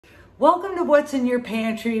Welcome to What's in Your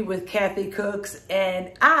Pantry with Kathy Cooks,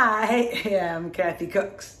 and I am Kathy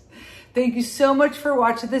Cooks. Thank you so much for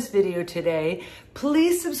watching this video today.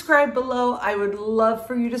 Please subscribe below. I would love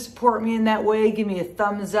for you to support me in that way. Give me a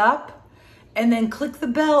thumbs up and then click the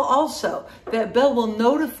bell also. That bell will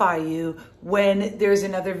notify you when there's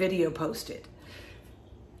another video posted.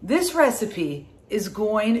 This recipe is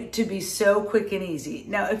going to be so quick and easy.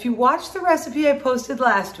 Now, if you watched the recipe I posted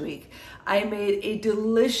last week, I made a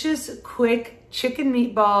delicious, quick chicken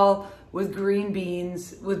meatball with green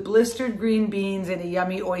beans, with blistered green beans and a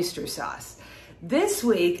yummy oyster sauce. This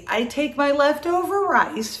week, I take my leftover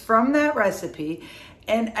rice from that recipe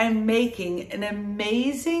and I'm making an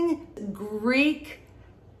amazing Greek,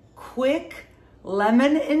 quick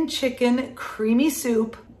lemon and chicken creamy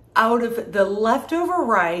soup out of the leftover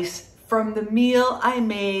rice from the meal I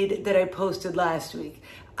made that I posted last week.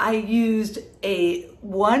 I used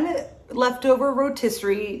one leftover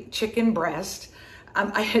rotisserie chicken breast.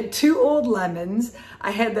 I had 2 old lemons.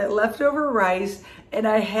 I had that leftover rice, and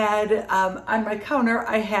I had, on my counter,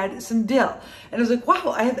 I had some dill. And I was like,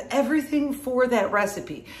 wow, I have everything for that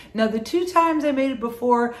recipe. Now, the 2 times I made it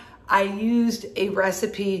before, I used a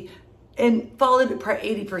recipe and followed it for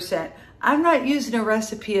 80%. I'm not using a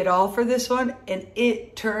recipe at all for this one, and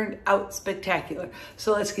it turned out spectacular.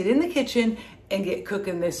 So let's get in the kitchen and get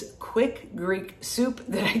cooking this quick Greek soup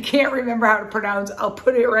that I can't remember how to pronounce. I'll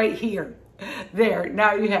put it right here. There,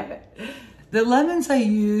 now you have it. The lemons I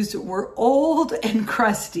used were old and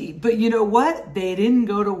crusty, but you know what? They didn't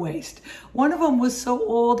go to waste. One of them was so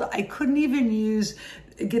old, I couldn't even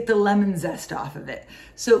get the lemon zest off of it.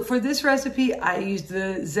 So for this recipe, I used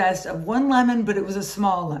the zest of 1 lemon, but it was a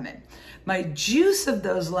small lemon. My juice of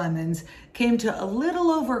those lemons came to a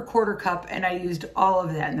little over a 1/4 cup, and I used all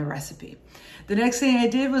of that in the recipe. The next thing I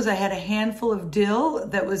did was I had a handful of dill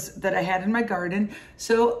that I had in my garden.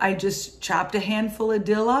 So I just chopped a handful of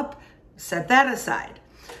dill up, set that aside.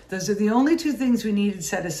 Those are the only 2 things we needed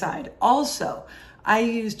set aside. Also, I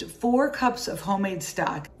used 4 cups of homemade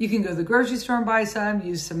stock. You can go to the grocery store and buy some,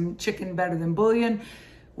 use some chicken better than bouillon,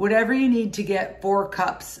 whatever you need to get 4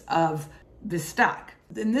 cups of the stock.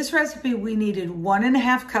 In this recipe, we needed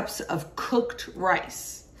 1.5 cups of cooked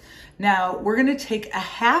rice. Now, we're gonna take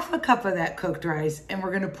 1/2 cup of that cooked rice and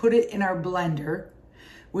we're gonna put it in our blender.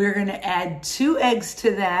 We're gonna add 2 eggs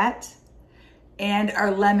to that and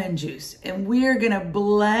our lemon juice. And we're gonna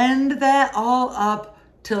blend that all up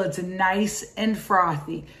till it's nice and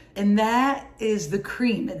frothy. And that is the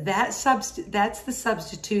cream. That's the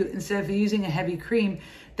substitute. Instead of using a heavy cream,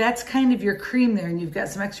 that's kind of your cream there. And you've got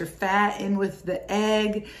some extra fat in with the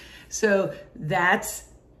egg. So that's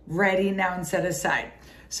ready now and set aside.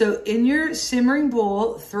 So in your simmering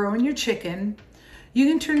bowl, throw in your chicken. You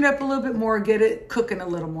can turn it up a little bit more, get it cooking a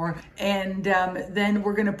little more. And then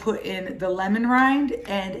we're gonna put in the lemon rind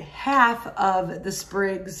and 1/2 of the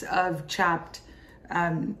sprigs of chopped,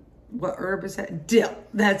 what herb is that? Dill,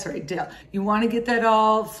 that's right, dill. You wanna get that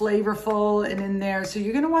all flavorful and in there. So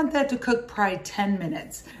you're gonna want that to cook probably 10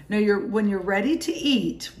 minutes. Now when you're ready to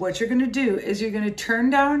eat, what you're gonna do is you're gonna turn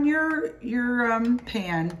down your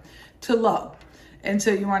pan to low. And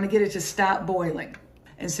so you wanna get it to stop boiling.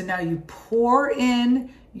 And so now you pour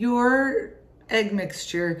in your egg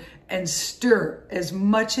mixture and stir as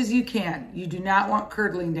much as you can. You do not want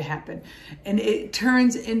curdling to happen. And it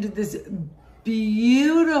turns into this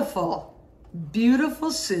beautiful,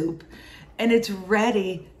 beautiful soup. And it's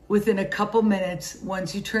ready within a couple minutes.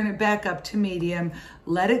 Once you turn it back up to medium,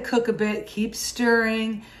 let it cook a bit, keep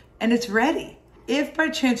stirring, and it's ready. If by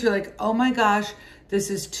chance you're like, oh my gosh,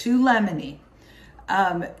 this is too lemony,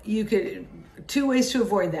 you could, 2 ways to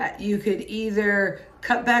avoid that. You could either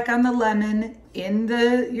cut back on the lemon in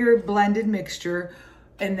your blended mixture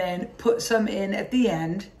and then put some in at the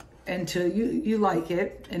end until you like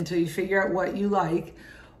it, until you figure out what you like.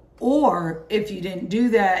 Or if you didn't do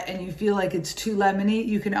that and you feel like it's too lemony,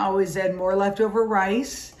 you can always add more leftover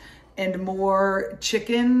rice and more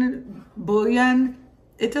chicken bouillon.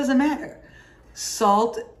 It doesn't matter.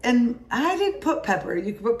 Salt, and I didn't put pepper.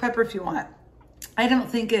 You can put pepper if you want. I don't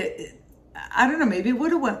think I don't know, maybe it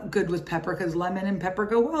would have went good with pepper because lemon and pepper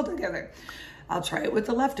go well together. I'll try it with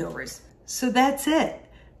the leftovers. So that's it.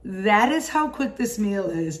 That is how quick this meal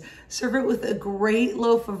is. Serve it with a great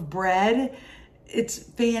loaf of bread. It's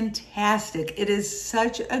fantastic. It is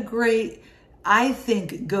such a great, I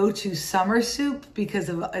think, go-to summer soup because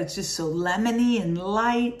it's just so lemony and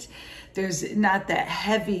light. There's not that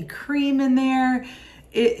heavy cream in there.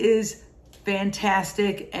 It is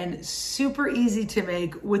fantastic and super easy to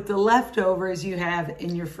make with the leftovers you have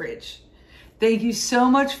in your fridge. Thank you so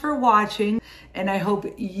much for watching. and I hope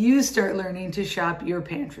you start learning to shop your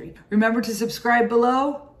pantry. Remember to subscribe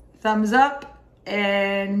below, thumbs up,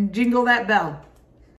 and jingle that bell.